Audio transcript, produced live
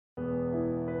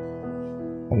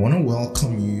I want to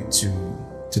welcome you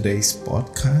to today's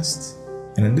podcast.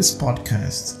 And in this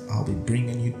podcast, I'll be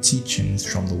bringing you teachings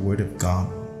from the Word of God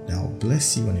that will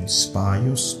bless you and inspire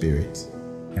your spirit.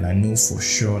 And I know for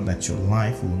sure that your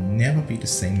life will never be the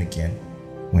same again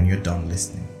when you're done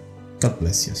listening. God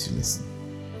bless you as you listen.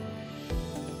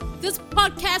 This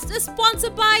podcast is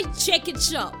sponsored by Check It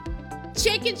Shop.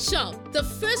 Check It Shop, the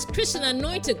first Christian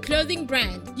anointed clothing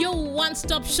brand. Your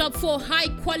one-stop shop for high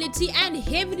quality and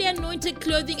heavily anointed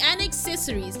clothing and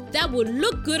accessories that will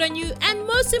look good on you and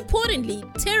most importantly,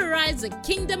 terrorize the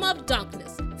kingdom of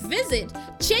darkness. Visit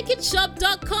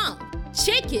checkitshop.com.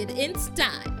 Check it in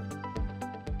style.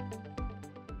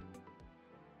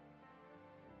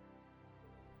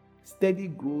 Steady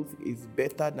growth is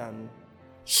better than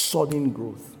sudden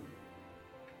growth.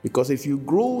 Because if you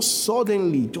grow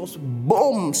suddenly, just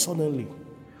boom, suddenly,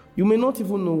 you may not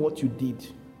even know what you did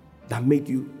that made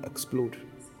you explode.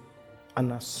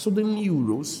 And as suddenly you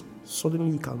rose,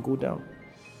 suddenly you can go down.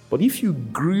 But if you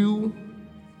grew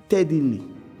steadily,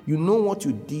 you know what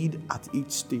you did at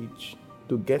each stage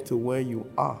to get to where you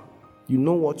are. You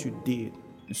know what you did.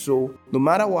 So no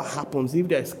matter what happens, if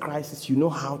there is crisis, you know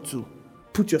how to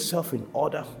put yourself in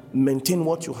order, maintain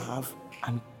what you have,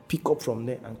 and pick up from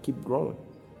there and keep growing.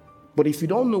 But if you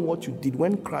don't know what you did,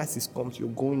 when crisis comes, you're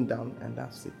going down, and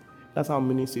that's it. That's how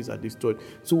ministries are destroyed.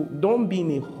 So don't be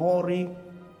in a hurry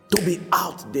to be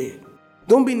out there.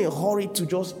 Don't be in a hurry to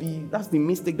just be. That's the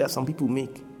mistake that some people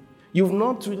make. You've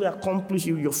not really accomplished,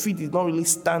 your feet is not really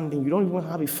standing. You don't even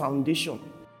have a foundation.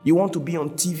 You want to be on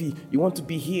TV. You want to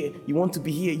be here. You want to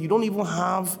be here. You don't even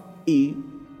have a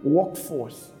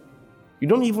workforce. You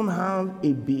don't even have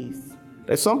a base.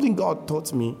 There's something God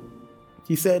taught me.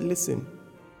 He said, listen,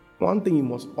 one thing you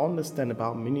must understand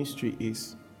about ministry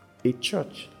is a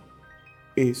church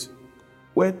is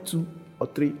where 2 or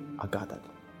 3 are gathered.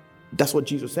 That's what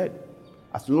Jesus said.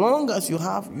 As long as you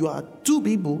are 2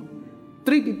 people,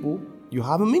 3 people, you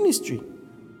have a ministry.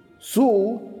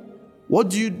 So what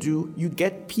do? You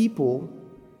get people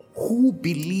who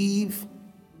believe,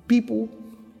 people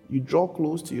you draw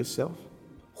close to yourself,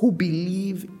 who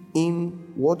believe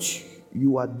in what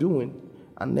you are doing,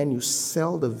 and then you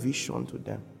sell the vision to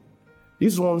them.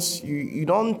 These ones,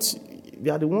 they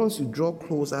are the ones you draw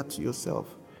closer to yourself.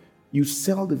 You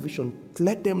sell the vision,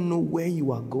 let them know where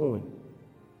you are going.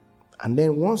 And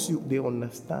then once they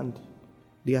understand,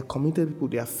 they are committed people,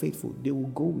 they are faithful, they will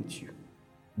go with you.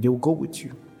 They will go with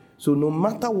you. So no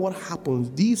matter what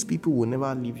happens, these people will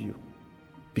never leave you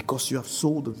because you have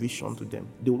sold the vision to them.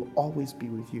 They will always be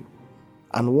with you.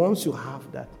 And once you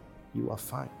have that, you are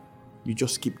fine. You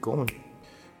just keep going.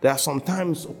 There are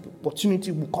sometimes opportunity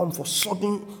will come for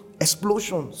sudden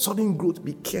explosion, sudden growth.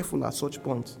 Be careful at such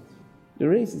points. The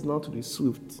race is not to the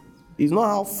swift. It's not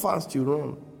how fast you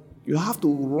run. You have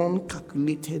to run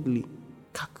calculatedly.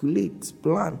 Calculate,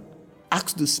 plan.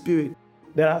 Ask the Spirit.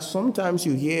 There are sometimes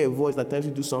you hear a voice that tells you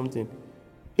to do something.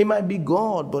 It might be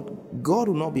God, but God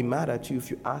will not be mad at you if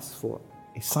you ask for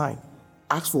a sign.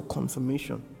 Ask for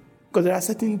confirmation. Because there are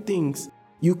certain things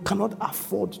you cannot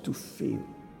afford to fail.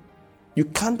 You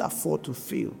can't afford to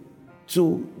fail.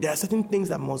 So there are certain things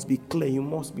that must be clear. You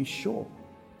must be sure.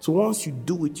 So once you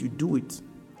do it,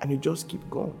 and you just keep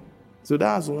going. So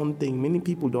that's one thing many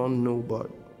people don't know, but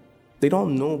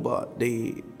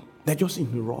they're just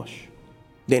in a rush.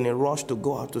 They're in a rush to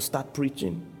go out to start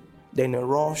preaching. They're in a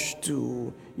rush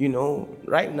to,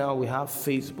 right now we have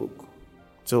Facebook.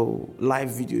 So live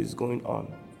video is going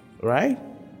on, right?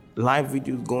 Live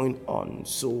video is going on.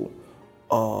 So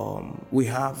we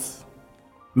have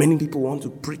many people want to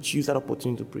preach, use that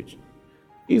opportunity to preach.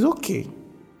 It's okay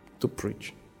to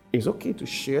preach. It's okay to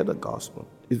share the gospel.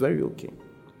 It's very okay.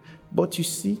 But you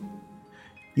see,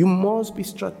 you must be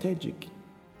strategic.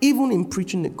 Even in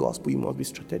preaching the gospel, you must be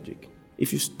strategic.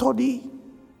 If you study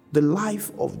the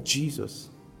life of Jesus,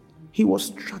 he was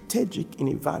strategic in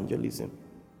evangelism.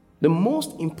 The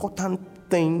most important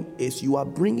thing is you are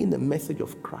bringing the message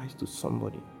of Christ to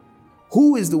somebody.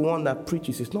 Who is the one that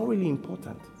preaches? It's not really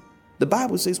important. The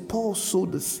Bible says Paul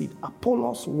sowed the seed,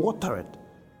 Apollos watered,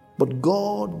 but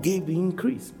God gave the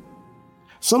increase.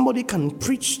 Somebody can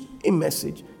preach a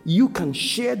message, you can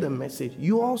share the message,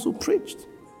 you also preached.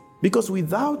 Because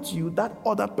without you, that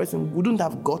other person wouldn't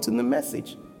have gotten the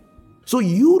message. So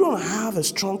you don't have a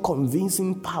strong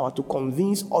convincing power to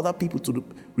convince other people to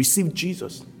receive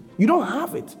Jesus. You don't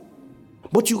have it.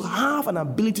 But you have an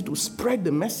ability to spread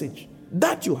the message.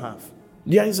 That you have.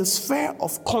 There is a sphere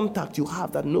of contact you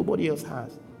have that nobody else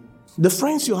has. The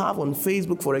friends you have on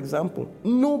Facebook, for example,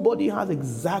 nobody has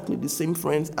exactly the same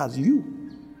friends as you.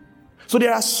 So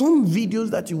there are some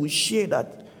videos that you will share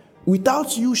that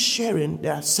Without you sharing,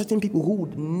 there are certain people who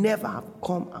would never have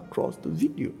come across the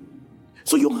video.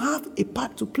 So you have a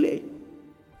part to play.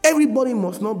 Everybody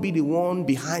must not be the one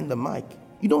behind the mic.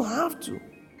 You don't have to.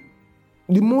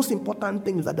 The most important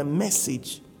thing is that the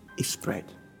message is spread.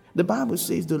 The Bible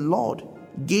says the Lord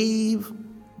gave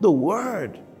the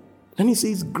word. Then he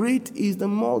says, great is the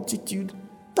multitude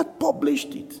that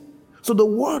published it. So the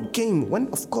word came.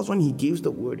 When he gives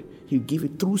the word, he give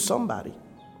it through somebody.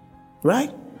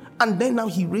 Right? And then now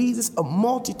he raises a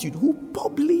multitude who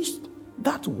published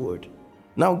that word.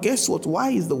 Now guess what?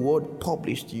 Why is the word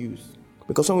published used?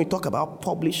 Because when we talk about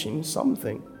publishing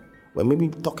something, we're maybe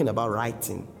talking about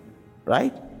writing.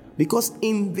 Right? Because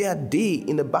in their day,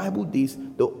 in the Bible days,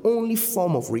 the only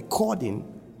form of recording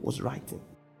was writing.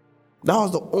 That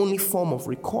was the only form of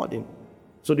recording.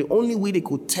 So the only way they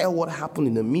could tell what happened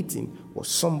in the meeting was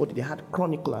somebody, they had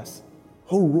chroniclers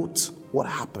who wrote what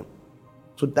happened.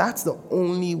 So that's the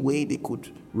only way they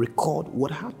could record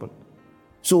what happened.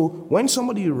 So when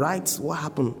somebody writes what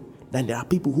happened, then there are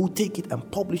people who take it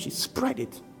and publish it, spread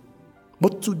it.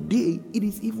 But today, it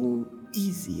is even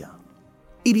easier.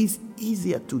 It is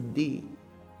easier today.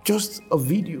 Just a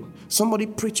video. Somebody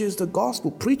preaches the gospel,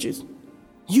 preaches.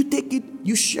 You take it,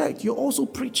 you share it, you're also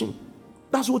preaching.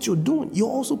 That's what you're doing. You're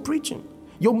also preaching.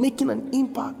 You're making an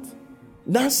impact.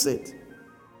 That's it.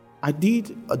 I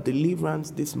did a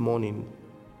deliverance this morning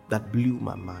that blew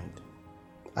my mind.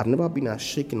 I've never been as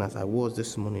shaken as I was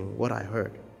this morning, what I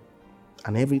heard.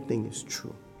 And everything is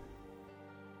true.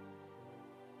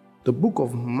 The book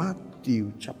of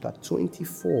Matthew, chapter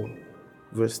 24,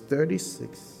 verse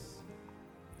 36.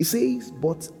 It says,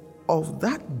 but of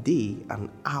that day and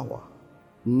hour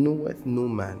knoweth no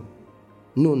man,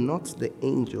 no, not the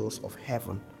angels of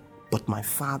heaven, but my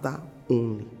Father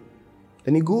only.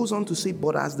 Then he goes on to say,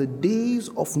 but as the days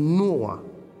of Noah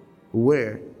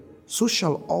were, so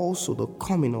shall also the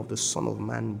coming of the Son of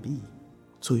Man be.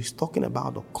 So he's talking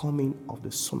about the coming of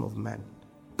the Son of Man.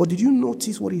 But did you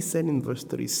notice what he said in verse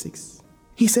 36?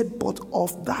 He said, but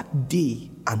of that day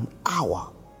and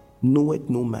hour knoweth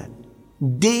no man.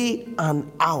 Day and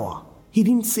hour. He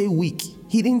didn't say week.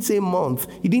 He didn't say month.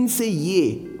 He didn't say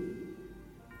year.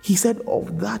 He said,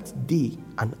 of that day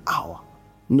and hour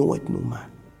knoweth no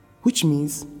man. Which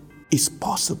means it's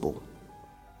possible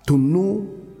to know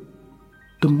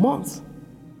the month.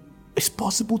 It's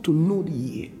possible to know the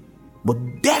year.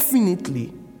 But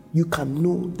definitely you can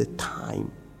know the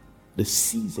time, the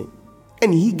season.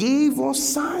 And he gave us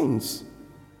signs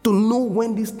to know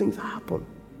when these things happen.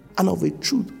 And of a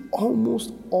truth,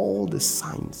 almost all the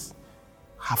signs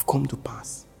have come to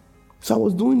pass. So I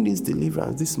was doing this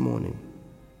deliverance this morning.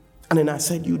 And then I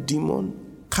said, you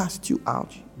demon, cast you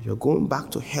out. You're going back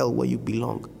to hell where you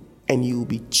belong. And you will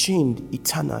be chained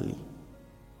eternally.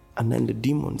 And then the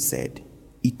demon said,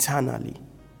 eternally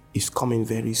is coming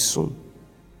very soon.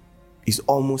 It's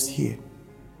almost here.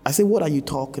 I said, what are you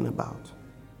talking about?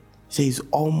 He said, it's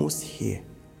almost here.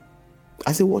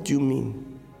 I said, what do you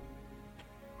mean?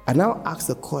 I now asked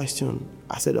the question.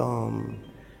 I said,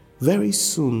 very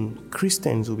soon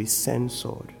Christians will be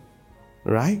censored,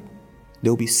 right?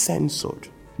 They'll be censored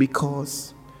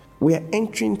because we are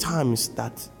entering times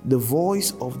that the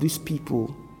voice of these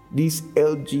people, these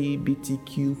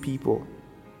LGBTQ people,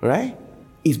 right,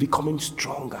 is becoming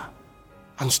stronger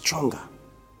and stronger.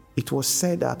 It was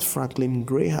said that Franklin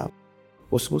Graham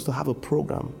was supposed to have a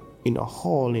program in a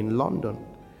hall in London.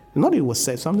 Not it was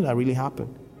said, something that really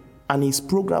happened. And his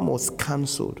program was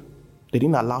cancelled. They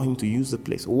didn't allow him to use the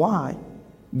place. Why?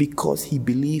 Because he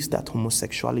believes that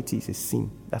homosexuality is a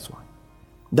sin. That's why.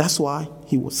 That's why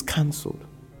he was cancelled.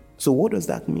 So what does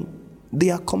that mean?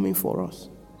 They are coming for us.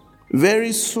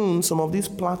 Very soon, some of these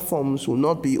platforms will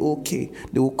not be okay.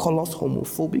 They will call us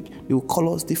homophobic. They will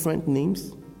call us different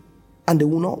names. And they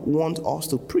will not want us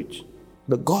to preach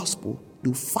the gospel.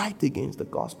 They'll fight against the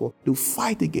gospel. They'll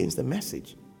fight against the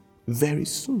message very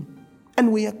soon.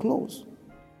 And we are close.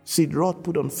 Sid Roth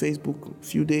put on Facebook a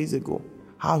few days ago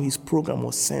how his program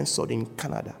was censored in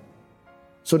Canada.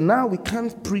 So now we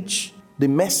can't preach the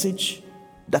message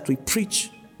that we preach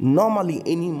normally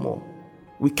anymore.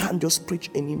 We can't just preach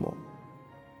anymore.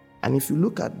 And if you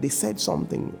look at, they said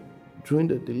something during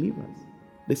the deliverance.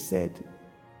 They said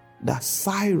that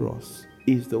Cyrus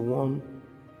is the one,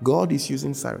 God is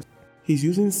using Cyrus. He's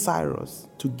using Cyrus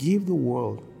to give the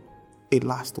world a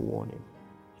last warning.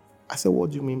 I said,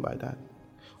 what do you mean by that?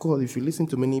 Because if you listen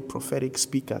to many prophetic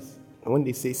speakers, when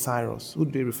they say Cyrus, who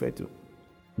do they refer to?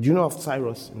 Do you know of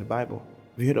Cyrus in the Bible?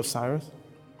 Have you heard of Cyrus?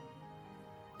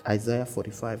 Isaiah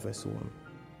 45 verse 1.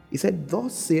 He said,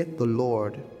 thus saith the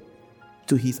Lord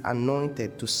to his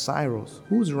anointed, to Cyrus,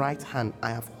 whose right hand I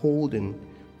have holden,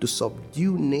 to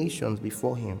subdue nations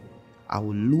before him. I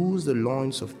will loose the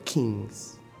loins of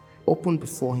kings, open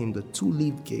before him the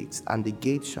two-leaved gates, and the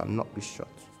gates shall not be shut.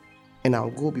 And I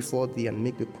will go before thee and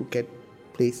make the crooked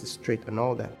places straight," and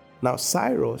all that. Now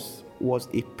Cyrus was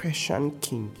a Persian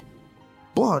king,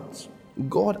 but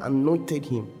God anointed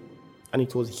him, and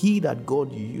it was he that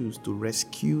God used to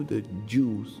rescue the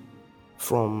Jews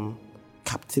from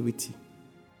captivity.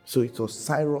 So it was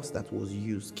Cyrus that was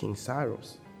used, King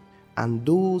Cyrus. And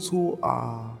those who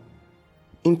are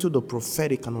into the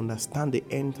prophetic and understand the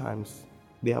end times,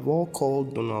 they have all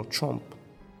called Donald Trump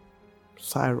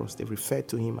Cyrus. They refer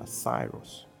to him as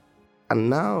Cyrus. And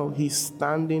now he's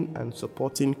standing and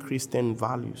supporting Christian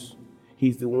values.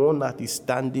 He's the one that is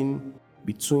standing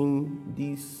between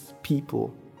these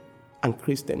people and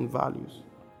Christian values.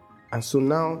 And so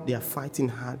now they are fighting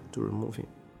hard to remove him.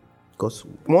 Because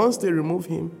once they remove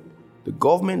him, the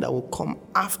government that will come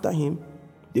after him,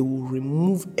 they will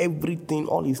remove everything,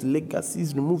 all his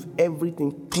legacies, remove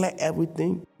everything, clear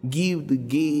everything, give the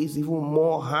gays even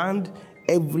more hand,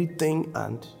 everything,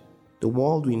 and the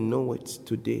world we know it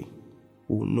today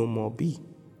will no more be.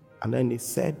 And then they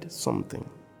said something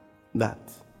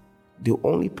that the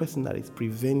only person that is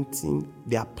preventing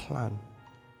their plan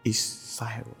is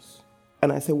Cyrus.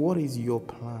 And I said, "What is your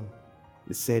plan?"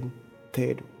 They said,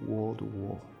 Third World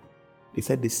War. They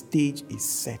said the stage is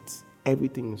set,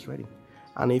 everything is ready.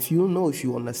 And if you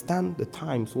understand the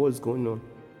times, what is going on,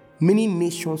 many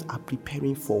nations are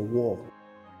preparing for war.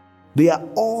 They are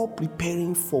all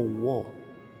preparing for war.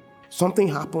 Something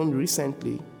happened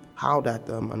recently, how that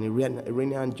an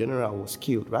Iranian general was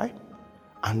killed, right?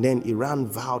 And then Iran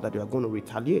vowed that they were going to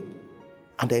retaliate.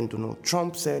 And then Donald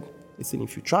Trump said, "Listen,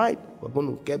 if you try it, we're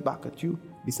going to get back at you,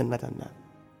 this and that and that."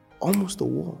 Almost a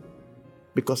war.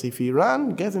 Because if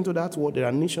Iran gets into that war, there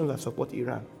are nations that support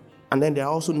Iran. And then there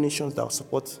are also nations that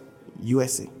support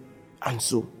USA. And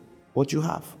so, what you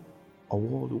have? A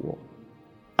world war.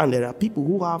 And there are people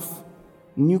who have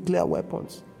nuclear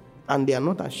weapons, and they are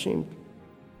not ashamed.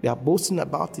 They are boasting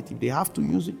about it. If they have to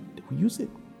use it, they will use it.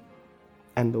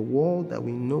 And the world that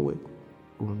we know it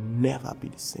will never be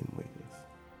the same way.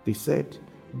 They said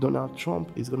Donald Trump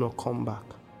is going to come back.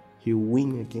 He'll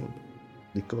win again,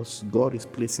 because God is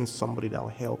placing somebody that will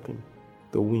help him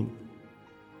to win.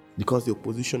 Because the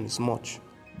opposition is much,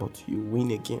 but he'll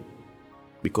win again.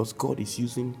 Because God is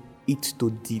using it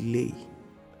to delay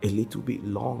a little bit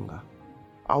longer.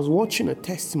 I was watching a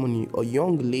testimony, a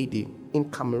young lady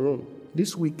in Cameroon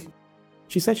this week.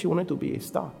 She said she wanted to be a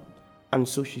star. And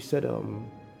so she said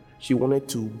she wanted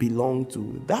to belong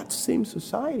to that same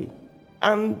society.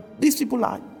 And these people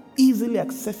are easily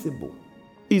accessible.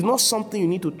 It's not something you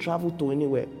need to travel to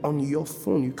anywhere. On your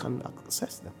phone, you can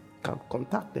access them, can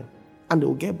contact them, and they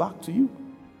will get back to you.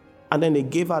 And then they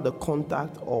gave her the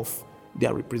contact of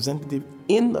their representative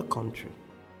in the country.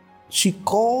 She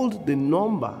called the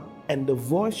number, and the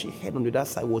voice she heard on the other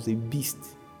side was a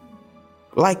beast.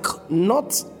 Like,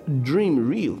 not dream,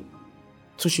 real.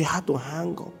 So she had to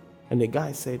hang up. And the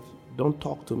guy said, "Don't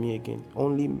talk to me again,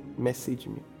 only message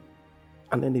me."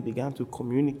 And then they began to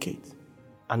communicate.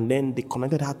 And then they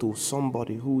connected her to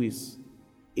somebody who is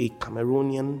a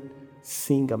Cameroonian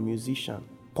singer, musician,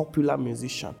 popular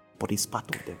musician, but he's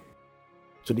part of them.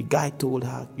 So the guy told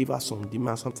her, give her some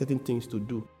demands, some certain things to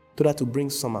do, told her to bring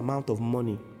some amount of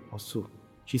money or so.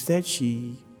 She said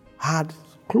she had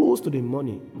close to the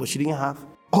money, but she didn't have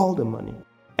all the money.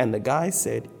 And the guy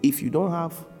said, "If you don't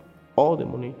have all the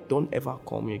money, don't ever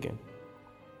call me again."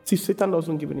 See, Satan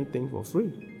doesn't give anything for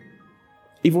free.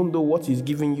 Even though what he's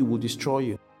giving you will destroy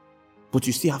you, but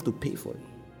you still have to pay for it.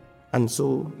 And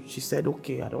so she said,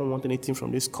 "Okay, I don't want anything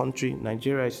from this country.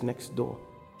 Nigeria is next door."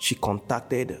 She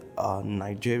contacted a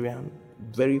Nigerian,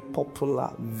 very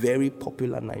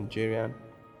popular Nigerian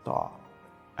star.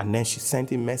 And then she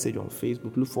sent him a message on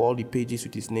Facebook. Look for all the pages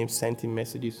with his name, sent him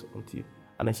messages until.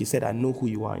 And then she said, "I know who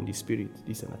you are in the spirit,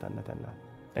 this and that and that and that."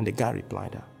 And the guy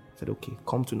replied her, said, "Okay,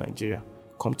 come to Nigeria,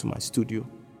 come to my studio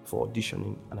for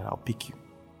auditioning, and then I'll pick you."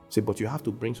 Said, "But you have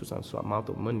to bring so and so amount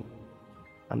of money."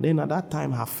 And then at that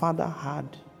time, her father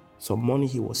had some money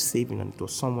he was saving, and it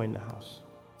was somewhere in the house.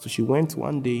 So she went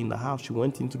one day in the house, she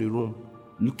went into the room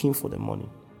looking for the money.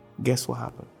 Guess what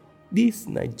happened? This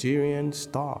Nigerian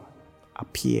star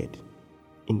appeared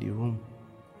in the room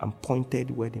and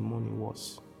pointed where the money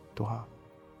was to her.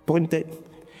 Pointed.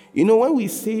 You know, when we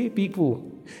say people,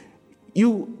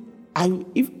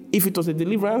 if it was a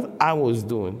deliverance I was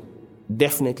doing,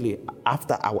 definitely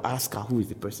after I will ask her who is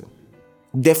the person.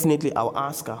 Definitely I'll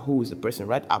ask her who is the person,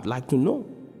 right? I'd like to know.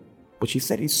 But she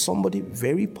said it's somebody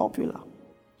very popular.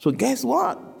 So guess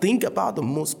what? Think about the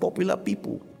most popular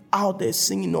people out there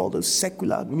singing all the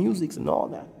secular music and all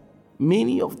that.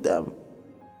 Many of them.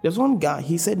 There's one guy,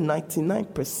 he said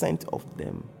 99% of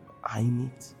them are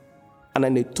in it. And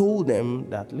then they told them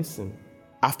that, listen,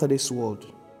 after this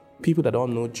world, people that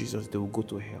don't know Jesus, they will go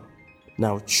to hell.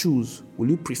 Now choose, will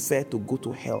you prefer to go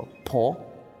to hell poor,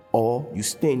 or you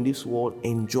stay in this world,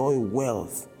 enjoy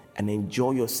wealth, and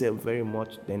enjoy yourself very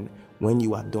much, then when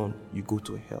you are done, you go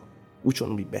to hell? Which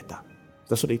one will be better?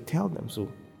 That's what they tell them.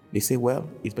 So they say, well,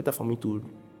 it's better for me to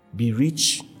be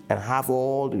rich and have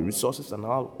all the resources and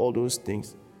all those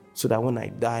things, so that when I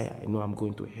die, I know I'm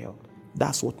going to hell.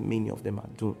 That's what many of them are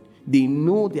doing. They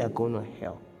know they are going to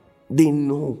hell. They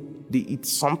know.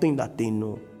 It's something that they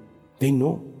know. They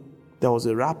know. There was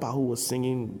a rapper who was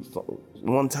singing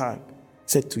one time,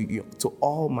 said to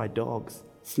all my dogs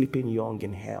sleeping young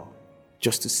in hell,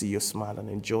 just to see your smile and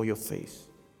enjoy your face.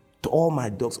 To all my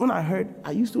dogs. When I heard,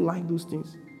 I used to like those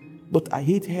things, but I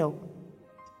hate hell.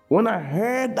 When I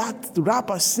heard that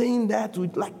rapper saying that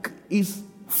with it's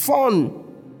fun,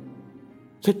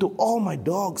 said to all my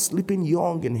dogs sleeping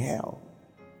young in hell,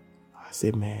 I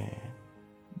said, man,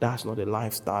 that's not the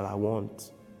lifestyle I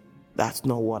want. That's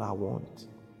not what I want.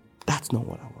 That's not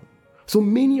what I want. So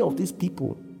many of these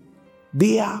people,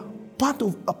 they are part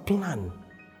of a plan.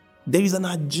 There is an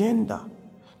agenda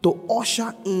to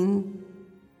usher in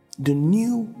the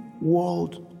new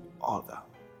world order.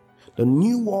 The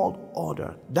new world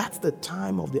order, that's the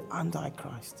time of the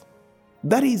Antichrist.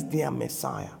 That is their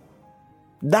Messiah.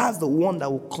 That's the one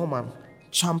that will come and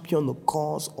champion the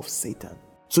cause of Satan.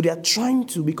 So they are trying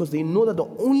to, because they know that the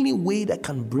only way that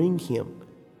can bring him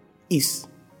is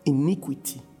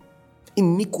iniquity.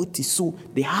 Iniquity. So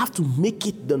they have to make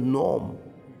it the norm.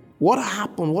 What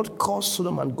happened? What caused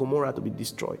Sodom and Gomorrah to be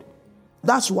destroyed?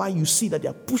 That's why you see that they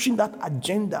are pushing that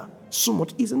agenda so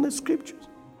much. Is in the scriptures.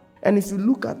 And if you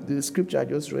look at the scripture I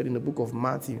just read in the book of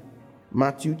Matthew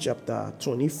chapter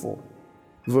 24,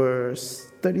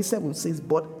 verse 37 says,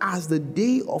 but as the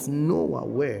day of Noah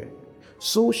were,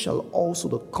 so shall also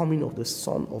the coming of the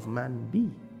Son of Man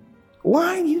be.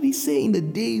 Why did he say in the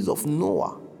days of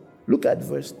Noah? Look at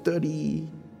verse 38.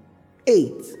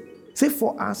 Say,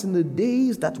 for as in the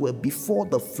days that were before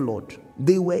the flood,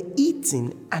 they were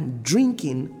eating and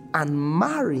drinking and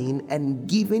marrying and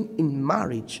giving in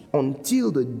marriage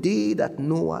until the day that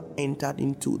Noah entered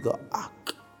into the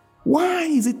ark. Why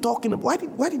is he talking about?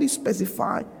 Why did he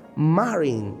specify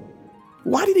marrying?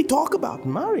 Why did he talk about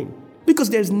marrying? Because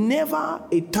there's never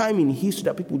a time in history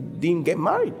that people didn't get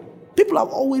married. People have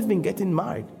always been getting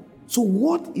married. So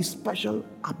what is special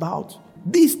about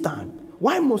this time?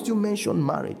 Why must you mention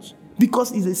marriage?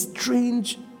 Because it's a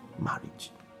strange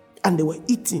marriage. And they were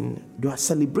eating, they were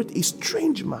celebrating a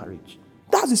strange marriage.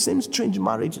 That's the same strange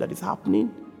marriage that is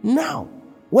happening now,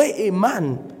 where a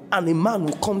man and a man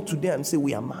will come today and say,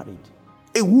 we are married.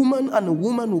 A woman and a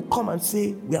woman will come and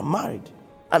say, we are married.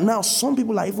 And now some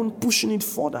people are even pushing it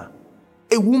further.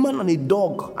 A woman and a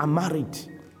dog are married.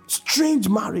 Strange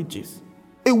marriages.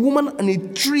 A woman and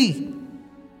a tree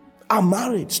are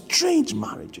married. Strange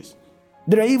marriages.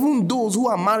 There are even those who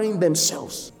are marrying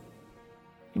themselves.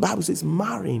 The Bible says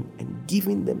marrying and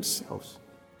giving themselves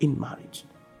in marriage.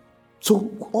 So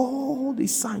all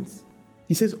these signs,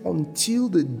 he says, until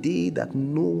the day that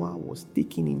Noah was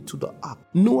taken into the ark.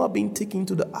 Noah being taken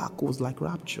into the ark was like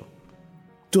rapture.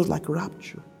 It was like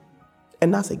rapture.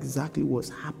 And that's exactly what's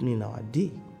happening in our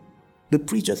day. The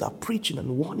preachers are preaching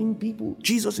and warning people,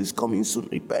 Jesus is coming soon,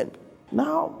 repent.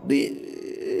 Now,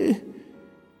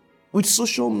 with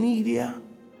social media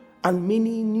and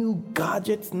many new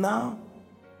gadgets now,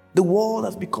 the world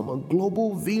has become a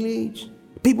global village.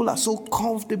 People are so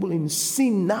comfortable in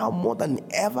sin now more than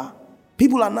ever.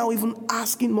 People are now even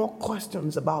asking more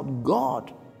questions about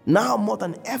God now more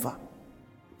than ever.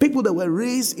 People that were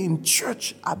raised in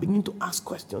church are beginning to ask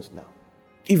questions now.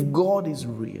 If God is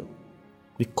real,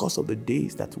 because of the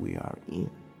days that we are in,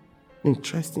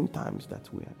 interesting times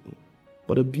that we are in.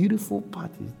 But the beautiful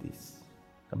part is this.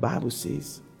 The Bible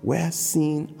says, where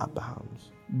sin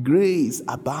abounds, grace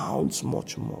abounds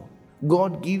much more.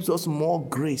 God gives us more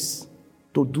grace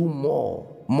to do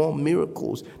more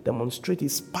miracles, demonstrate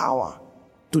His power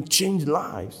to change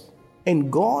lives.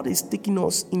 And God is taking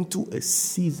us into a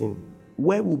season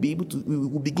where we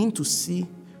will begin to see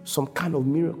some kind of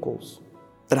miracles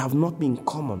that have not been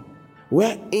common,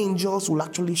 where angels will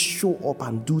actually show up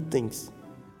and do things.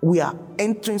 We are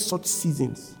entering such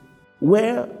seasons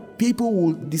where people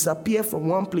will disappear from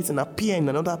one place and appear in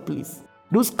another place.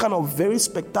 Those kind of very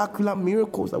spectacular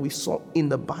miracles that we saw in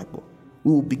the Bible,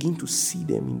 we will begin to see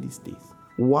them in these days.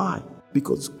 Why?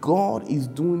 Because God is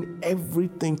doing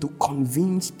everything to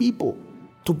convince people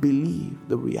to believe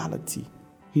the reality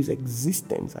his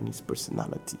existence and his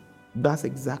personality. That's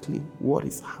exactly what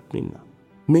is happening now.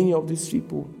 Many of these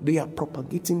people, they are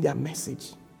propagating their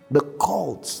message. The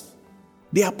cults,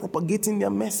 they are propagating their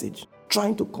message,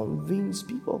 trying to convince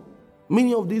people.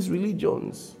 Many of these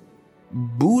religions,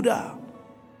 Buddha,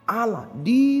 Allah,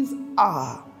 these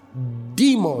are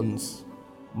demons,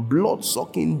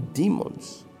 blood-sucking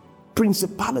demons,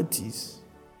 principalities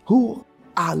who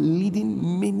are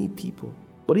leading many people.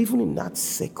 But even in that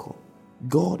circle,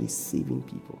 God is saving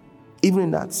people. Even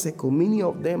in that circle, many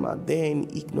of them are there in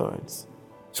ignorance.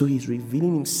 So he's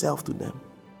revealing himself to them.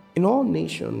 In all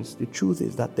nations, the truth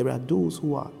is that there are those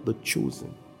who are the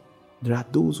chosen. There are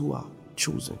those who are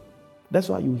chosen. That's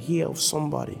why you hear of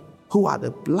somebody who at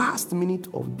the last minute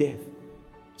of death,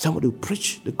 somebody will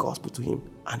preach the gospel to him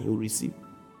and he will receive.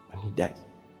 And he dies.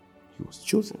 He was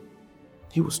chosen.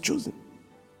 He was chosen.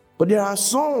 But there are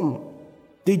some,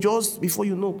 they just, before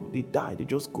you know, they die. They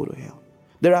just go to hell.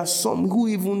 There are some who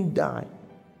even die.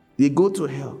 They go to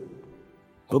hell.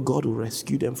 But God will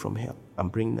rescue them from hell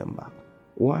and bring them back.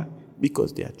 Why?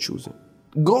 Because they are chosen.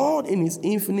 God in his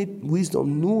infinite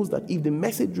wisdom knows that if the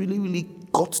message really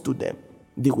got to them,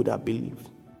 they would have believed.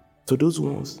 So those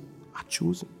ones are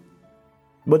chosen.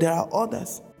 But there are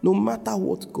others, no matter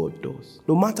what God does,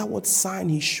 no matter what sign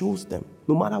he shows them,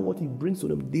 no matter what he brings to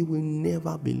them, they will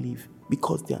never believe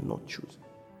because they are not chosen.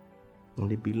 And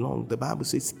they belong. The Bible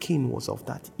says Cain was of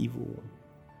that evil one.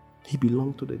 He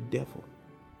belonged to the devil.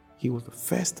 He was the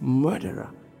first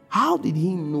murderer. How did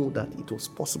he know that it was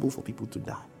possible for people to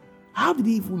die? How did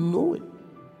he even know it?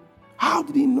 How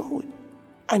did he know it?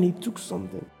 And he took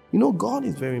something. You know, God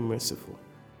is very merciful.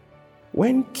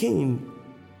 When Cain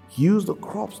used the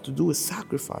crops to do a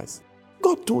sacrifice,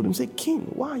 God told him, say, Cain,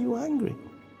 why are you angry?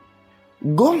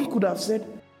 God could have said,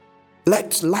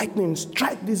 let lightning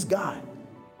strike this guy.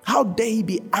 How dare he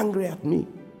be angry at me?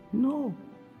 No.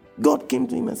 God came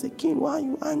to him and said, Cain, why are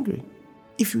you angry?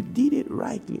 If you did it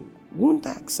rightly, won't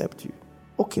I accept you?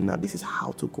 Okay, now this is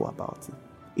how to go about it.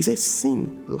 He says,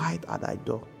 sin light at thy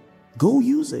door. Go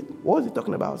use it. What is he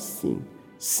talking about? Sin.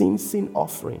 Sin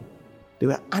offering. There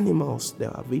were animals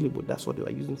that were available. That's what they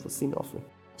were using for sin offering.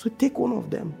 So take one of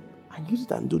them and use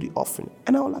it and do the offering,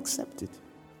 and I will accept it.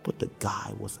 But the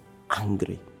guy was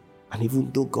angry. And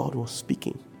even though God was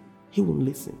speaking, he wouldn't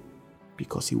listen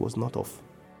because he was not of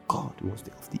God. He was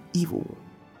of the evil one.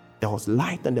 There was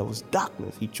light and there was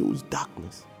darkness. He chose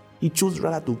darkness. He chose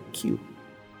rather to kill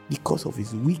because of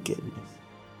his wickedness.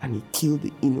 And he killed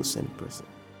the innocent person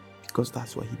because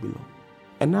that's where he belonged.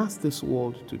 And that's this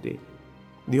world today.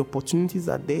 The opportunities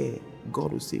are there.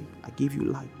 God will say, I gave you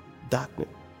light, darkness.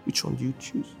 Which one do you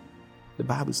choose? The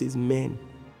Bible says men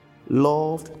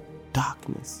loved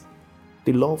darkness.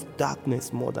 They love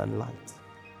darkness more than light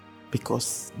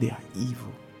because they are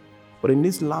evil. But in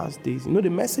these last days, the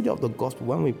message of the gospel,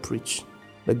 when we preach,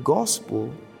 the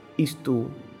gospel is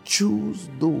to choose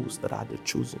those that are the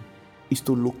chosen, is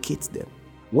to locate them.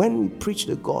 When we preach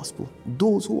the gospel,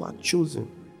 those who are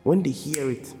chosen, when they hear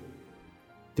it,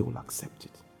 they will accept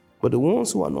it. But the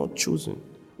ones who are not chosen,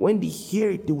 when they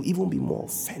hear it, they will even be more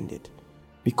offended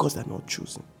because they're not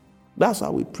chosen. That's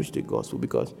how we preach the gospel,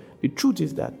 because the truth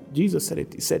is that Jesus said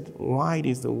it. He said, wide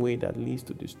is the way that leads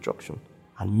to destruction,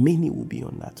 and many will be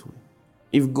on that way.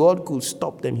 If God could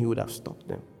stop them, he would have stopped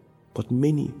them. But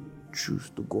many choose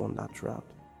to go on that route.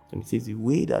 And he says the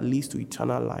way that leads to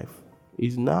eternal life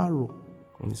is narrow,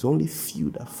 and it's only few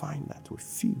that find that way.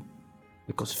 Few.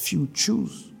 Because few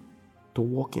choose to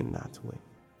walk in that way.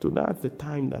 So that's the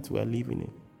time that we are living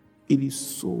in. It is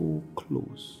so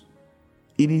close.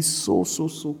 It is so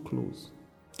close.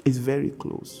 It's very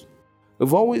close.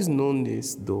 We've always known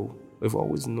this, though. We've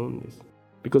always known this.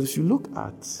 Because if you look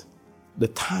at the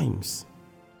times,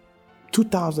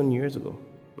 2,000 years ago,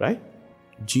 right?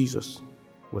 Jesus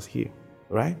was here,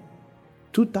 right?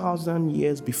 2,000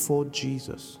 years before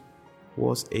Jesus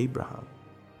was Abraham.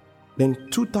 Then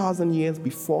 2,000 years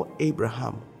before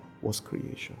Abraham was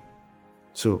creation.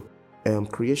 So,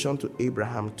 creation to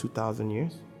Abraham, 2,000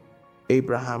 years.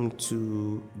 Abraham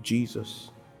to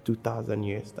Jesus, 2,000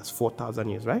 years. That's 4,000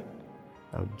 years, right?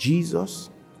 Now, Jesus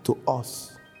to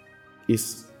us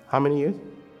is how many years?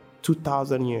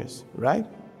 2,000 years, right?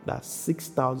 That's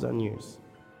 6,000 years,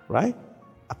 right?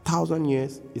 1,000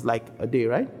 years is like a day,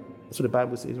 right? That's what the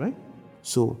Bible says, right?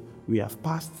 So we have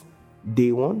passed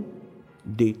day 1,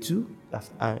 day 2,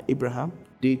 that's Abraham,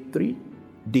 day 3,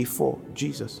 day 4,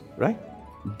 Jesus, right?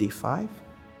 Day 5,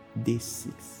 day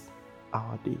 6,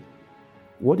 our day.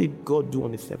 What did God do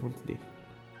on the 7th day?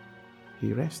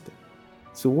 He rested.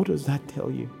 So what does that tell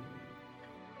you?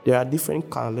 There are different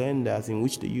calendars in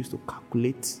which they used to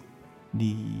calculate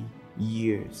the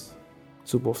years.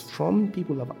 So, but some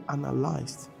people have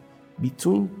analyzed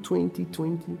between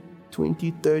 2020,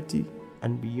 2030,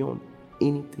 and beyond,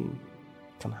 anything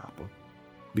can happen.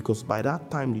 Because by that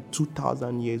time, the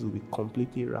 2,000 years will be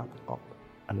completely wrapped up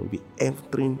and we'll be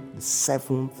entering the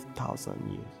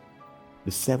 7,000 years,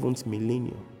 the 7th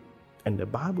millennium. And the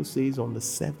Bible says on the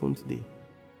 7th day,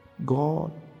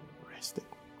 God rested.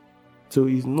 So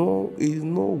it's no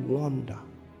wonder,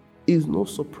 it's no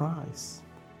surprise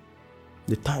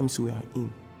the times we are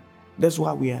in. That's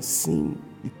why we are seeing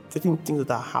certain things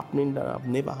that are happening that have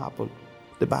never happened.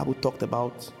 The Bible talked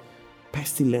about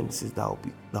pestilences that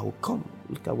will come.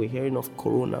 Look at, we're hearing of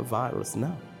coronavirus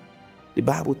now. The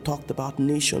Bible talked about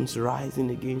nations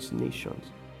rising against nations.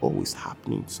 Always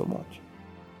happening so much.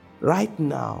 Right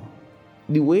now,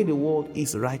 the way the world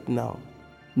is right now,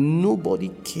 nobody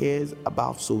cares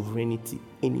about sovereignty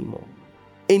anymore.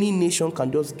 Any nation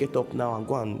can just get up now and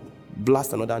go and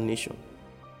blast another nation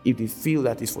if they feel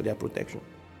that it's for their protection.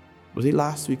 Was it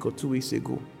last week or 2 weeks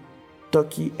ago?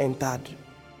 Turkey entered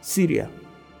Syria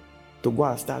to go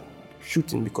and start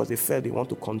shooting because they felt they want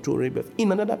to control rebels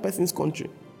in another person's country.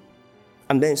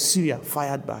 And then Syria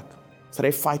fired back,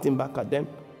 started fighting back at them,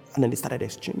 and then they started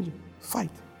exchanging.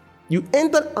 Fight. You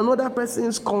entered another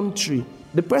person's country.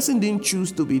 The person didn't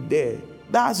choose to be there.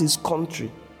 That's his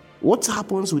country. What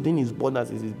happens within his borders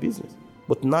is his business.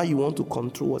 But now you want to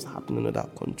control what's happening in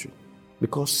that country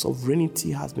because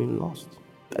sovereignty has been lost.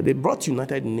 They brought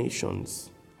United Nations.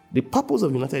 The purpose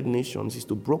of United Nations is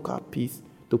to broker peace,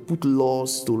 to put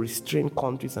laws, to restrain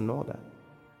countries and all that.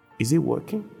 Is it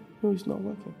working? No, it's not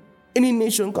working. Any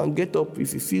nation can get up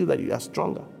if you feel that you are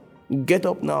stronger. Get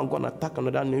up now and go and attack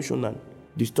another nation and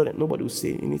destroy it. Nobody will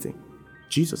say anything.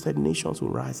 Jesus said nations will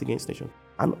rise against nations.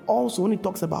 And also when he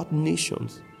talks about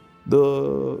nations,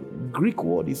 the Greek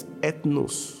word is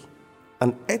ethnos.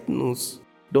 And ethnos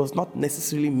does not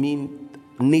necessarily mean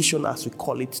nation as we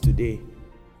call it today,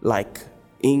 like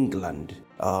England,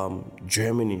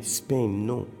 Germany, Spain.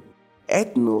 No.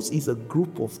 Ethnos is a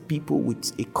group of people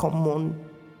with a common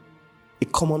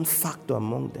factor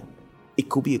among them. It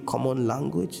could be a common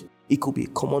language. It could be a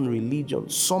common religion,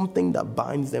 something that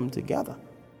binds them together.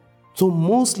 So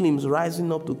Muslims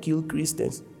rising up to kill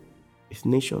Christians is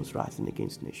nations rising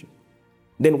against nations.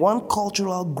 Then one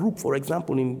cultural group, for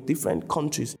example, in different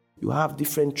countries, you have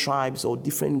different tribes or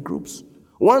different groups.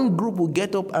 One group will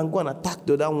get up and go and attack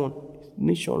the other one.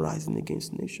 Nation rising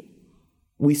against nation.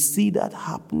 We see that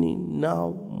happening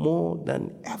now more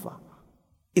than ever.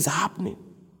 It's happening.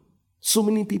 So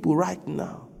many people right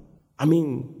now.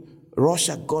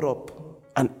 Russia got up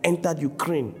and entered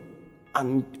Ukraine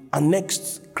and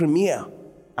annexed Crimea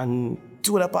and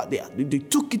two other parts. They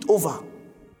took it over.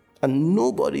 And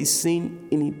nobody is saying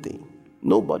anything.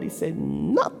 Nobody said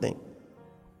nothing.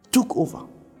 Took over.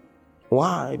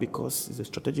 Why? Because it's a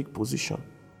strategic position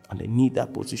and they need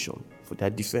that position for their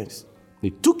defense. They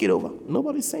took it over.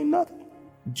 Nobody's saying nothing.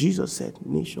 Jesus said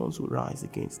nations will rise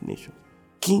against nations.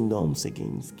 Kingdoms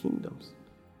against kingdoms.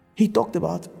 He talked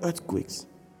about earthquakes.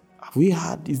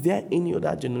 Is there any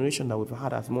other generation that we've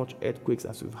had as much earthquakes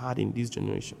as we've had in this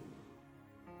generation?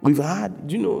 We've had,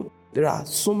 there are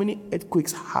so many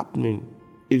earthquakes happening.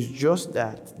 It's just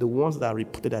that the ones that are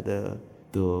reported are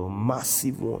the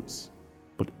massive ones.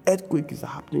 But earthquakes are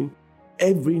happening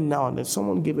every now and then.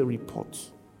 Someone gave a report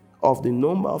of the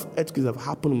number of earthquakes that have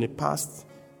happened in the past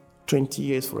 20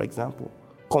 years, for example,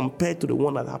 compared to the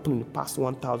one that happened in the past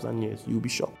 1,000 years. You'll be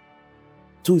shocked.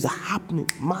 So it's happening,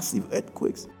 massive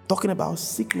earthquakes, talking about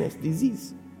sickness,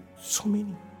 disease, so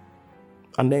many.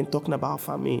 And then talking about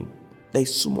famine. There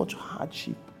is so much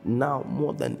hardship now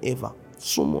more than ever,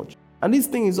 so much. And this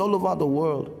thing is all over the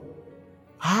world.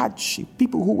 Hardship,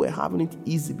 people who were having it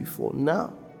easy before,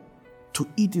 now to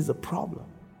eat is a problem.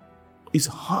 It's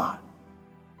hard.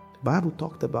 The Bible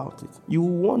talked about it. You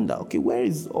wonder, okay, where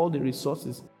is all the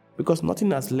resources? Because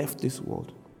nothing has left this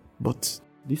world. But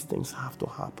these things have to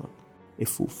happen. A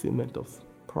fulfillment of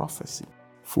prophecy,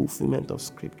 fulfillment of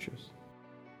scriptures.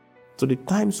 So the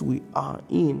times we are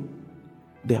in,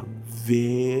 they are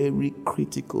very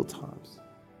critical times.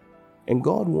 And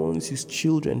God wants his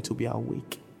children to be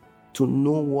awake, to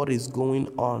know what is going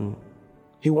on.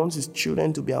 He wants his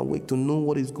children to be awake, to know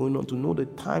what is going on, to know the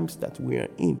times that we are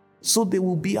in. So they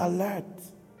will be alert.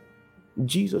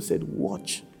 Jesus said,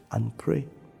 watch and pray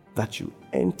that you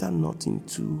enter not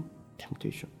into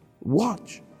temptation.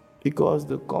 Watch. Because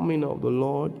the coming of the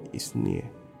Lord is near.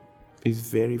 It's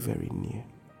very, very near.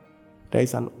 There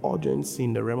is an urgency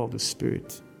in the realm of the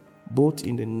spirit, both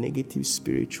in the negative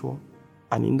spiritual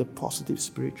and in the positive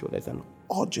spiritual. There's an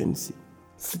urgency.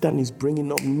 Satan is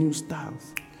bringing up new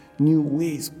styles, new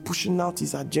ways, pushing out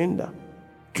his agenda.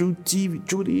 through TV,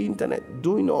 through the internet,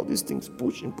 doing all these things,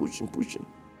 pushing.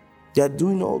 They are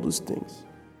doing all those things.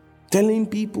 Telling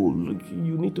people, look,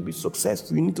 you need to be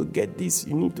successful, you need to get this,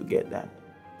 you need to get that.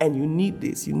 And you need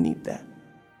this, you need that.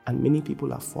 And many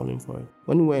people are falling for it.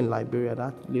 When we were in Liberia,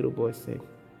 that little boy said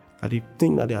that the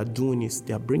thing that they are doing is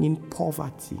they are bringing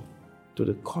poverty to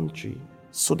the country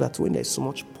so that when there's so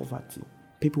much poverty,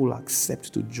 people will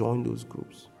accept to join those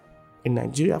groups. In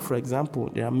Nigeria, for example,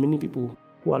 there are many people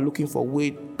who are looking for a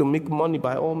way to make money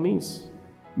by all means.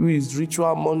 With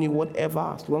ritual money,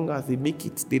 whatever, as long as they make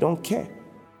it, they don't care.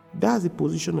 That's the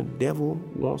position the devil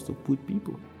wants to put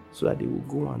people so that they will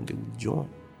go and they will join.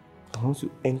 And once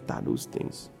you enter those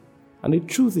things. And the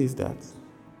truth is that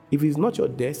if it's not your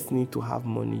destiny to have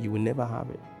money, you will never have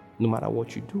it, no matter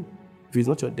what you do. If it's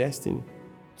not your destiny.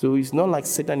 So it's not like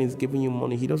Satan is giving you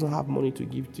money. He doesn't have money to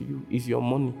give to you. It's your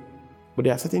money. But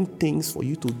there are certain things for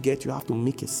you to get, you have to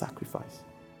make a sacrifice.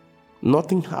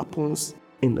 Nothing happens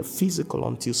in the physical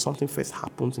until something first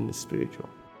happens in the spiritual.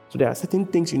 So there are certain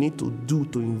things you need to do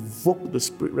to invoke the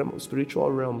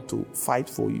spiritual realm to fight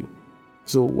for you.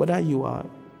 So whether you are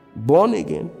born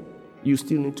again, you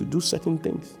still need to do certain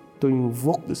things to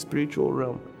invoke the spiritual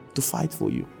realm to fight for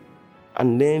you.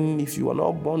 And then if you are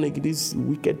not born again, these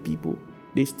wicked people,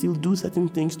 they still do certain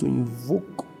things to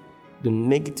invoke the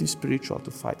negative spiritual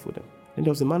to fight for them. And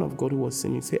there was a man of God who was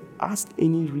saying, he said, ask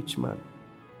any rich man,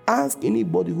 ask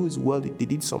anybody who is wealthy, they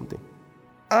did something.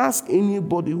 Ask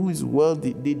anybody who is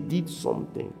wealthy, they did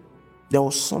something. There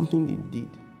was something they did.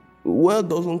 Wealth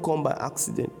doesn't come by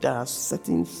accident. There are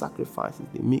certain sacrifices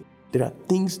they make. There are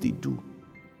things they do.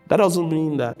 That doesn't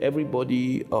mean that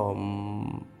everybody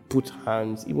put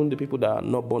hands, even the people that are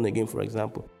not born again, for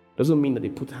example, doesn't mean that they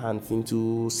put hands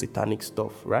into satanic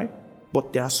stuff, right?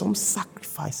 But there are some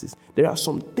sacrifices. There are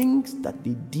some things that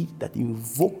they did that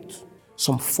invoked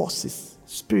some forces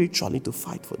spiritually to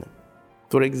fight for them.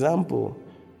 For example,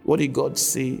 what did God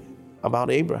say about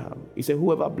Abraham? He said,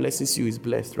 whoever blesses you is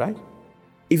blessed, right?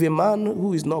 If a man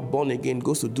who is not born again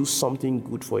goes to do something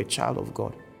good for a child of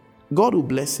God, God will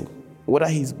bless him, whether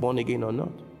he's born again or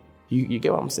not. You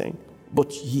get what I'm saying?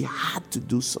 But he had to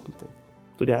do something.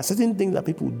 So there are certain things that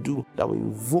people do that will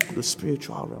invoke the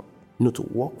spiritual realm, to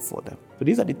work for them. So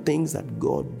these are the things that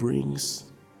God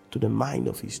brings to the mind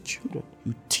of his children.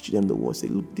 You teach them the word, say,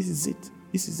 look, this is it.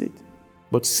 This is it.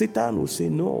 But Satan will say,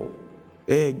 no,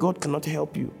 God cannot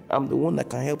help you. I'm the one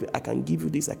that can help you. I can give you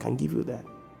this, I can give you that.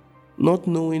 Not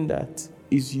knowing that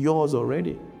it's yours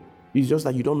already. It's just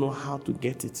that you don't know how to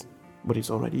get it, but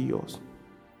it's already yours.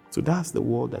 So that's the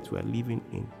world that we're living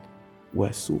in.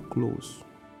 We're so close.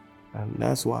 And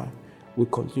that's why we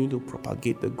continue to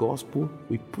propagate the gospel.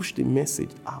 We push the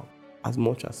message out as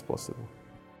much as possible.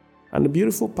 And the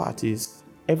beautiful part is,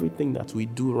 everything that we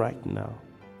do right now,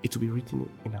 it will be written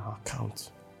in our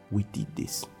account. We did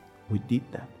this. We did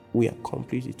that. We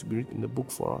accomplished it. To be written in the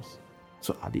book for us.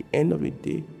 So at the end of the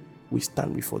day, we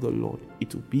stand before the Lord.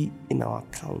 It will be in our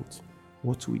account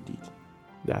what we did.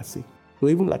 That's it. So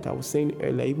even like I was saying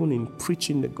earlier, even in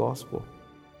preaching the gospel,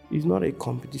 it's not a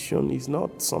competition. It's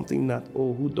not something that,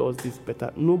 who does this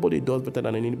better? Nobody does better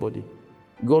than anybody.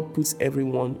 God puts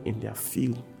everyone in their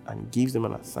field and gives them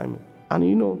an assignment. And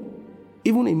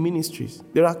even in ministries,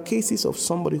 there are cases of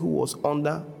somebody who was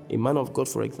under a man of God,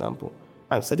 for example,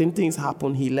 and certain things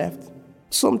happened, he left.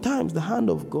 Sometimes the hand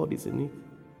of God is in it.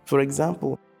 For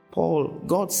example, Paul,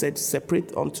 God said,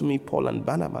 separate unto me Paul and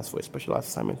Barnabas for a special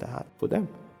assignment I had for them.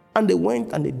 And they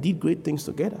went and they did great things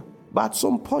together. But at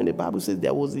some point, the Bible says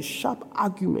there was a sharp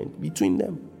argument between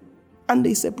them. And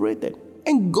they separated.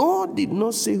 And God did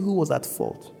not say who was at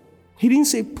fault. He didn't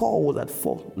say Paul was at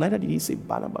fault. Neither did he say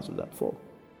Barnabas was at fault.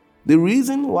 The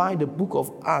reason why the book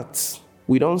of Acts,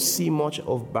 we don't see much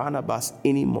of Barnabas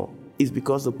anymore, is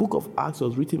because the book of Acts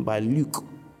was written by Luke,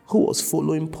 who was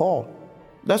following Paul.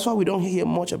 That's why we don't hear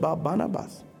much about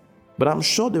Barnabas. But I'm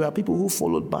sure there are people who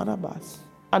followed Barnabas.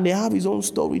 And they have his own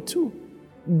story too.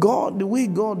 God, the way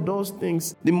God does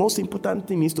things, the most important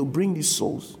thing is to bring the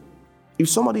souls. If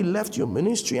somebody left your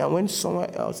ministry and went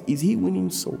somewhere else, is he winning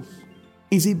souls?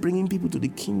 Is he bringing people to the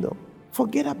kingdom?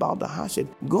 Forget about the hardship.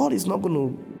 God is not going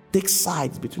to take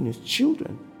sides between his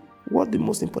children. What the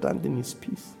most important thing is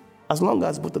peace. As long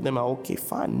as both of them are okay,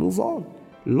 fine, move on.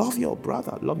 Love your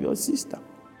brother, love your sister.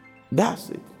 That's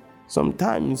it.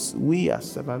 Sometimes we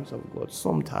as servants of God,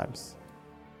 sometimes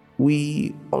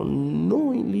we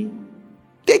unknowingly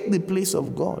take the place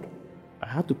of God. I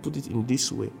have to put it in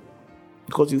this way.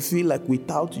 Because you feel like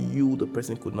without you, the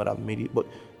person could not have made it. But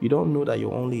you don't know that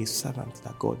you're only a servant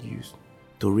that God used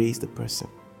to raise the person.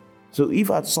 So if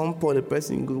at some point the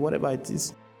person goes, whatever it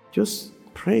is, just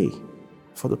pray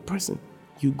for the person.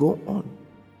 You go on.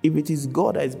 If it is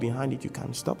God that is behind it, you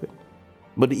can't stop it.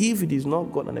 But if it is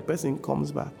not God and the person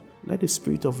comes back, let the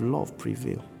spirit of love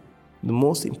prevail. The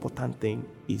most important thing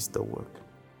is the work.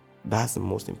 That's the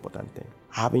most important thing.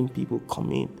 Having people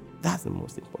come in, that's the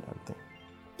most important thing.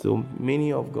 So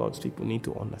many of God's people need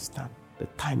to understand the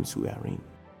times we are in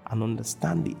and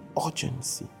understand the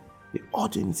urgency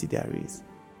there is,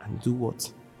 and do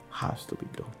what has to be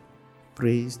done.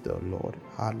 Praise the Lord.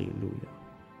 Hallelujah.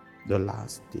 The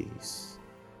last days.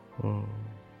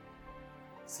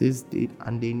 Says they,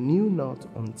 and they knew not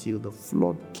until the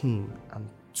flood came and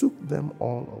took them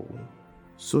all away.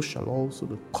 So shall also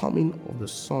the coming of the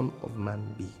Son of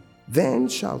Man be. Then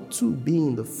shall two be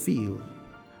in the field,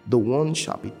 the one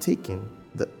shall be taken,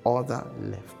 the other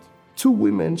left. Two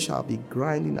women shall be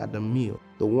grinding at the mill,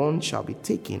 the one shall be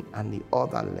taken, and the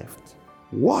other left.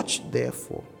 Watch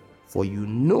therefore, for you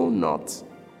know not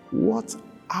what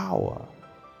hour.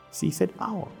 See, he said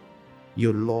hour.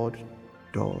 Your Lord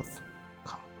doth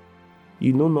come.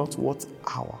 You know not what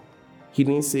hour. He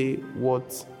didn't say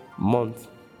what month.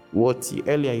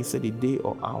 Earlier he said the day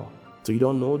or hour. So you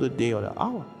don't know the day or the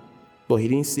hour. But he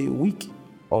didn't say week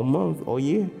or month or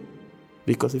year.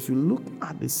 Because if you look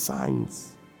at the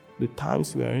signs, the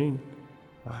times we are in,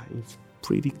 it's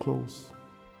pretty close.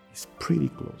 It's pretty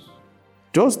close.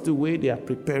 Just the way they are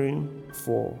preparing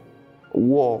for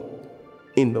war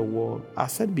in the world. I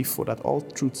said before that all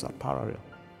truths are parallel.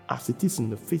 As it is in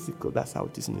the physical, that's how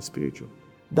it is in the spiritual.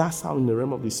 That's how in the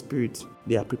realm of the spirit,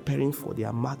 they are preparing for the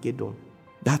Armageddon.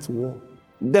 That's war.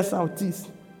 That's how it is.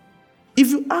 If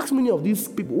you ask many of these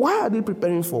people, why are they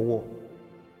preparing for war?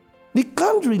 They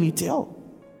can't really tell.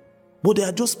 But they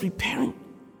are just preparing.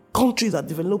 Countries are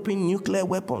developing nuclear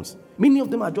weapons. Many of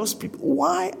them are just preparing.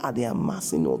 Why are they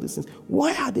amassing all these things?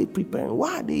 Why are they preparing?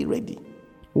 Why are they ready?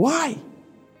 Why?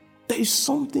 There is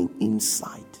something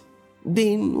inside.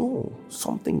 They know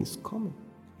something is coming.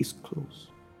 It's close.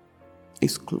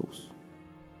 It's close.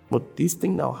 But this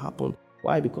thing now happened.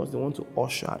 Why? Because they want to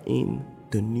usher in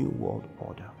the new world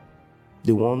order.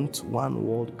 They want one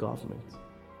world government.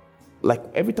 Like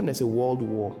every time there's a world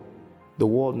war, the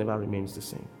world never remains the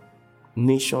same.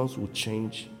 Nations will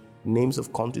change. Names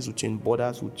of countries will change.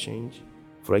 Borders will change.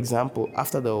 For example,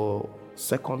 after the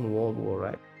Second World War,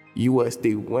 right? US,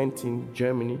 they went in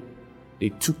Germany. They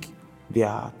took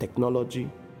their technology,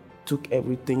 took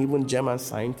everything. Even German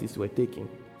scientists were taken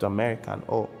to America and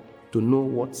all to know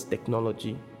what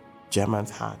technology Germans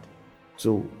had.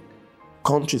 So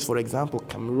countries, for example,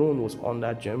 Cameroon was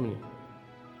under Germany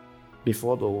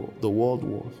before the world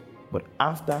wars. But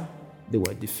after they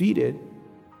were defeated,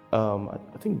 I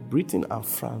think Britain and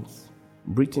France.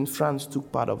 France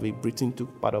took part of it, Britain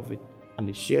took part of it, and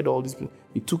they shared all this.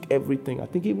 They took everything. I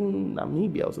think even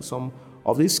Namibia, also some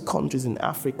of these countries in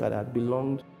Africa that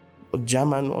belonged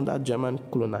under German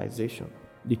colonization,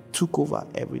 they took over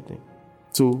everything.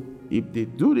 So if they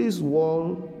do this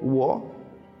world war,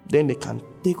 then they can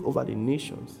take over the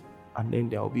nations, and then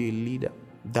there will be a leader.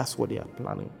 That's what they are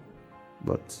planning.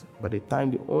 But by the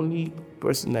time, the only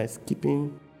person that is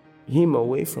keeping him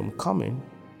away from coming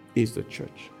is the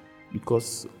church,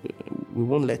 because we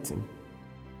won't let him.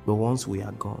 But once we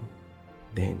are gone,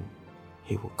 then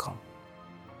he will come.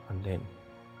 And then,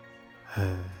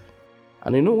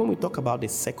 and you know, when we talk about the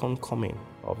second coming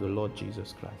of the Lord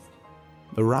Jesus Christ,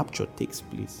 the rapture takes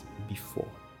place before.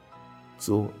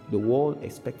 So the world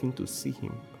expecting to see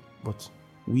him, but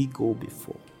we go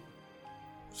before.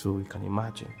 So we can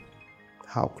imagine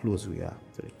how close we are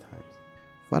to the times.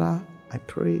 Father, I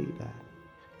pray that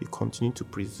you continue to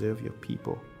preserve your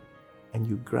people and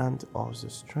you grant us the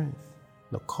strength,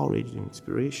 the courage, the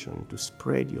inspiration to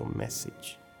spread your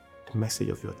message, the message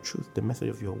of your truth, the message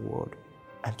of your word,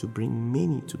 and to bring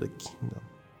many to the kingdom,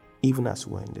 even as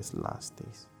we're in these last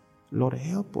days. Lord,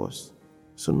 help us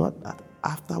so not that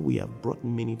after we have brought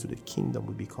many to the kingdom,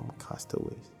 we become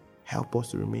castaways. Help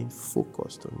us to remain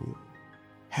focused on you.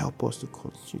 Help us to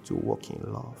continue to walk in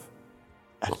love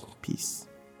and in peace.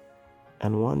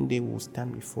 And one day we'll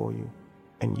stand before you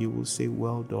and you will say,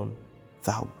 well done,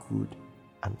 thou good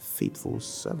and faithful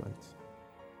servant.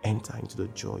 Enter into the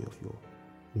joy of your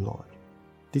Lord.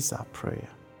 This is our prayer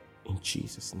in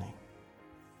Jesus' name.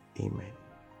 Amen.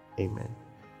 Amen.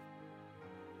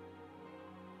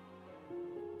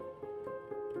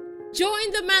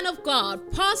 Join the man of God,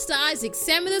 Pastor Isaac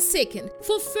Samuel II,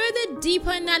 for further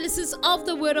deeper analysis of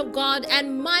the Word of God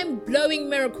and mind-blowing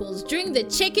miracles during the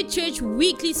Check It Church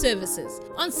weekly services.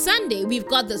 On Sunday, we've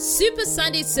got the Super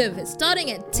Sunday service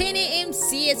starting at 10 a.m.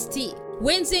 CST.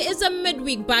 Wednesday is a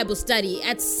midweek Bible study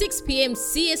at 6 p.m.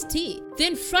 CST.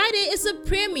 Then Friday is a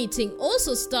prayer meeting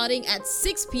also starting at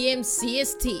 6 p.m.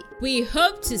 CST. We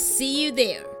hope to see you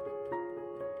there.